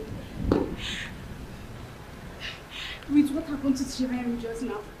 Wait, what happened to Chinenye just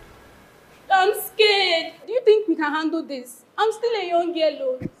now? I'm scared. Do you think we can handle this? I'm still a young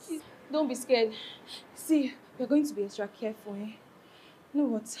girl. Don't be scared. See, we're going to be extra careful. You know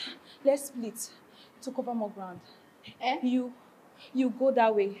what? Let's split to cover more ground. You go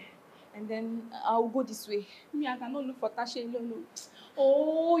that way, and then I'll go this way. Me, I cannot look for Tasha alone.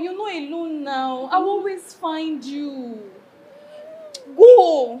 Oh, you're not alone now. I'll always find you.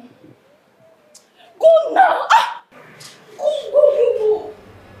 Go! Go now! Ah! Go!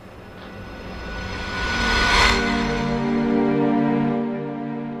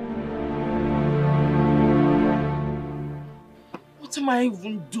 What am I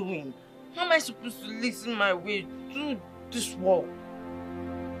even doing? How am I supposed to listen my way through this world?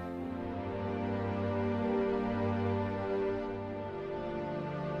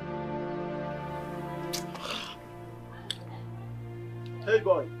 Hey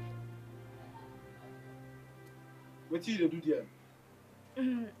boy. What did you do there?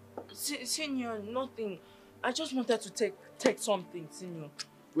 Senior, nothing. I just wanted to take something, Senior.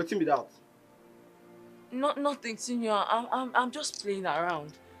 Waiting me that. Nothing, Senior. I'm just playing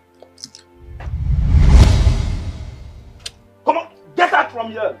around. Come on, get out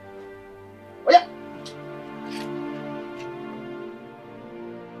from here. Oh yeah.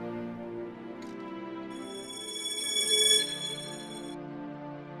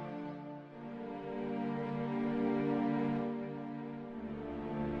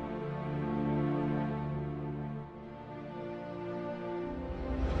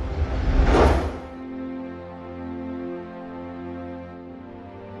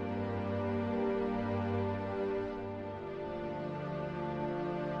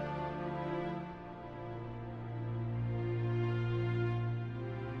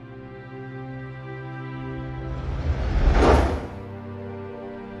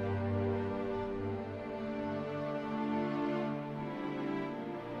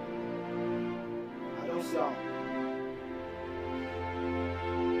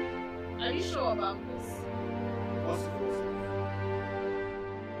 Are you sure about this? What's the process?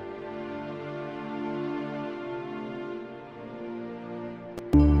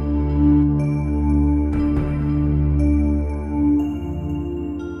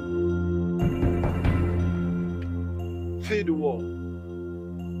 Feed the wall.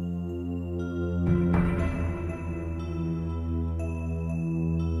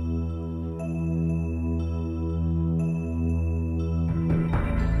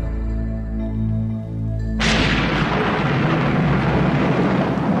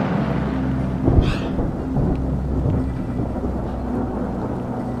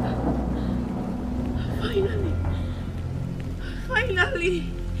 Finally!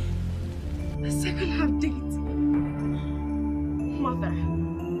 The second half date. Mother,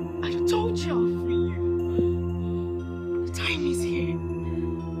 I told you I'll free you. The time is here.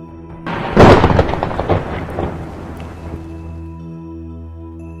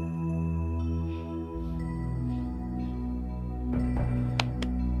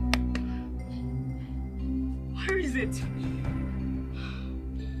 Where is it?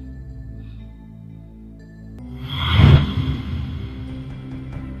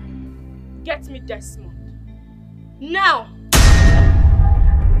 Get me Desmond. Now!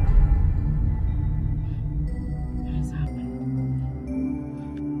 What is happening?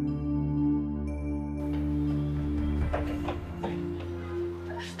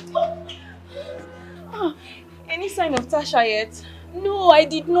 Any sign of Tasha yet? No, I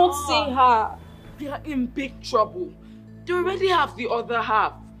did not see her. They are in big trouble. They already have the other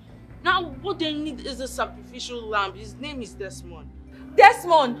half. Now what they need is a sacrificial lamb. His name is Desmond.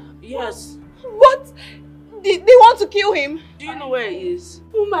 Desmond? Yes. What? They want to kill him? Do you know where he is?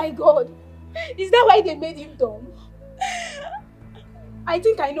 Oh my God. Is that why they made him dumb? I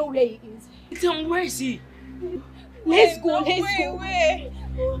think I know where he is. Tell me, where is he? Let's go, let's go. Wait.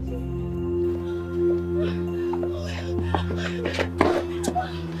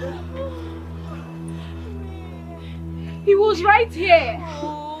 He was right here.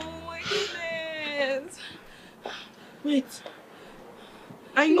 Oh my goodness. Wait.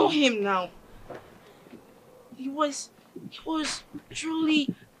 I know him now. He was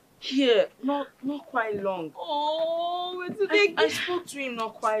truly here, not quite long. Oh, where did I spoke to him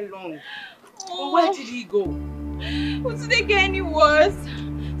not quite long. Oh. But where did he go? What did they get any worse?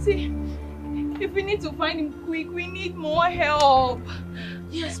 See, if we need to find him quick, we need more help.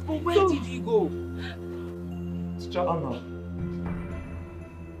 Yes, but where did he go? Teacher Anna.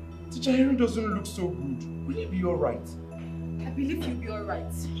 Teacher Henry doesn't look so good. Will he be alright? I believe he'll be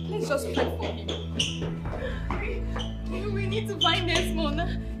alright. Let's just pray for him. We need to find Desmond.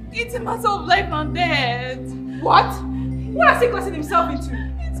 It's a matter of life and death. What? What has he gotten himself into?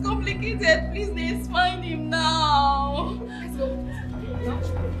 It's complicated. Please, let's find him now. Let's go.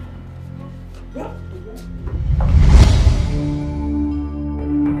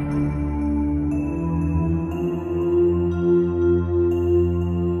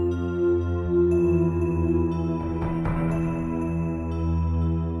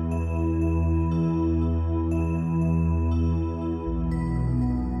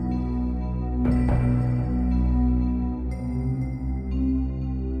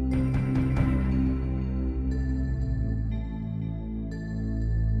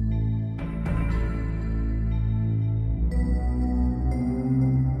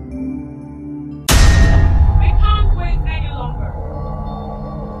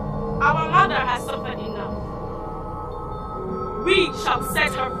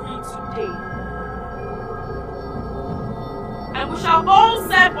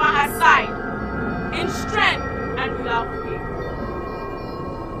 and you are free.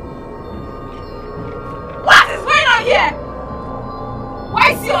 What is going on here?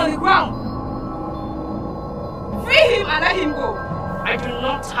 Why is he on the ground? Free him and let him go. I do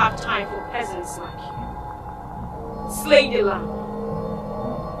not have time for peasants like you. Slay the lamb.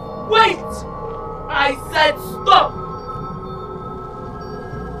 Wait! I said stop!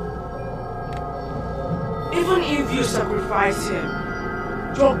 Even if you sacrifice him,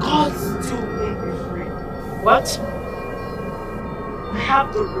 your gods still won't be free. What? I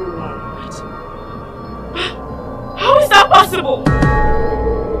have the real one, right? How is that possible?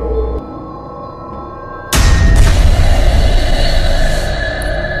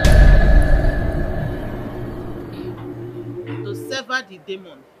 To sever the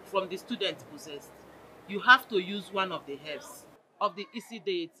demon from the student possessed, you have to use one of the herbs of the Isi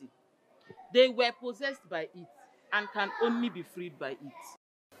deity. They were possessed by it and can only be freed by it.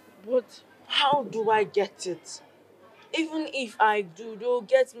 But how do I get it? Even if I do, they'll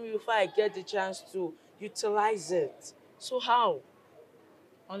get me before I get the chance to utilize it. So how?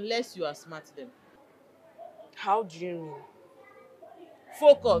 Unless you are smart then. How do you mean?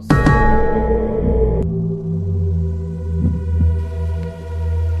 Focus.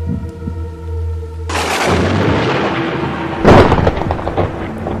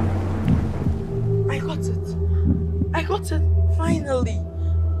 I got it. Finally.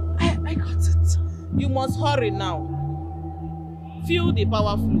 I got it. You must hurry now. Feel the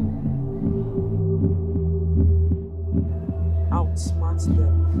power flow. Outsmart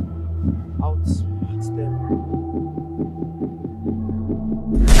them. Outsmart them.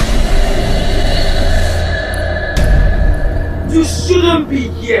 You shouldn't be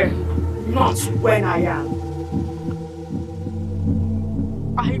here. Not when I am.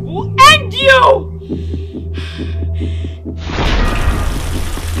 I will end you!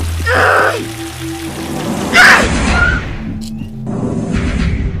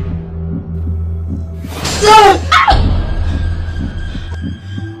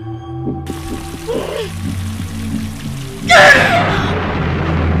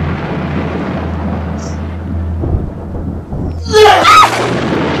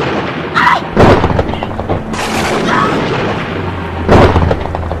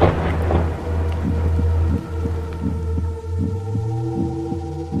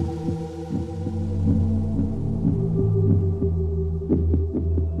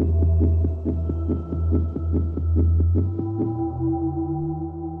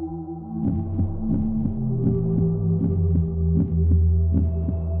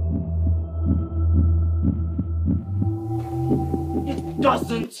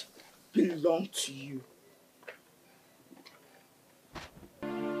 Doesn't belong to you.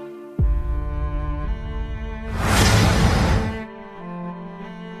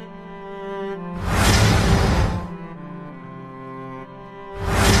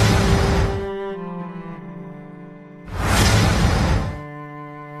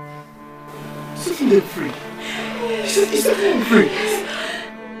 Set him free. Set him free.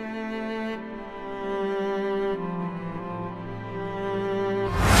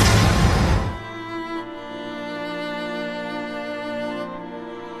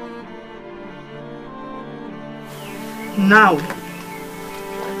 Now,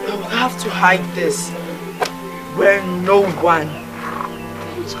 I will have to hide this where no one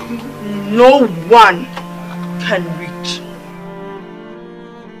can reach.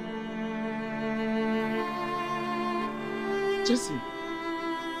 Jesse.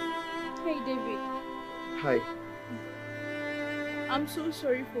 Hey, David. Hi. I'm so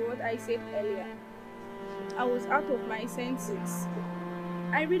sorry for what I said earlier. I was out of my senses.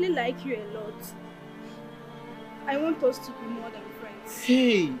 I really like you a lot. I want us to be more than friends.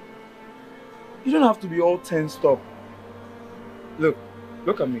 Hey, you don't have to be all tensed up. Look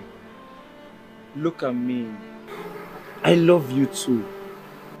at me. Look at me. I love you too.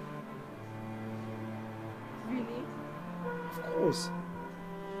 Really? Of course.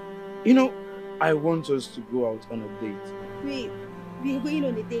 You know, I want us to go out on a date. Wait, we're going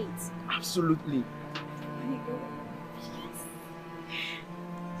on a date? Absolutely. Oh my God.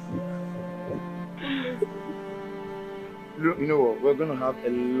 You know what? We're gonna have a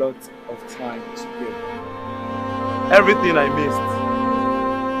lot of time together. Everything I missed.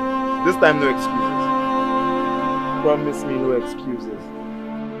 This time, no excuses. Promise me, no excuses.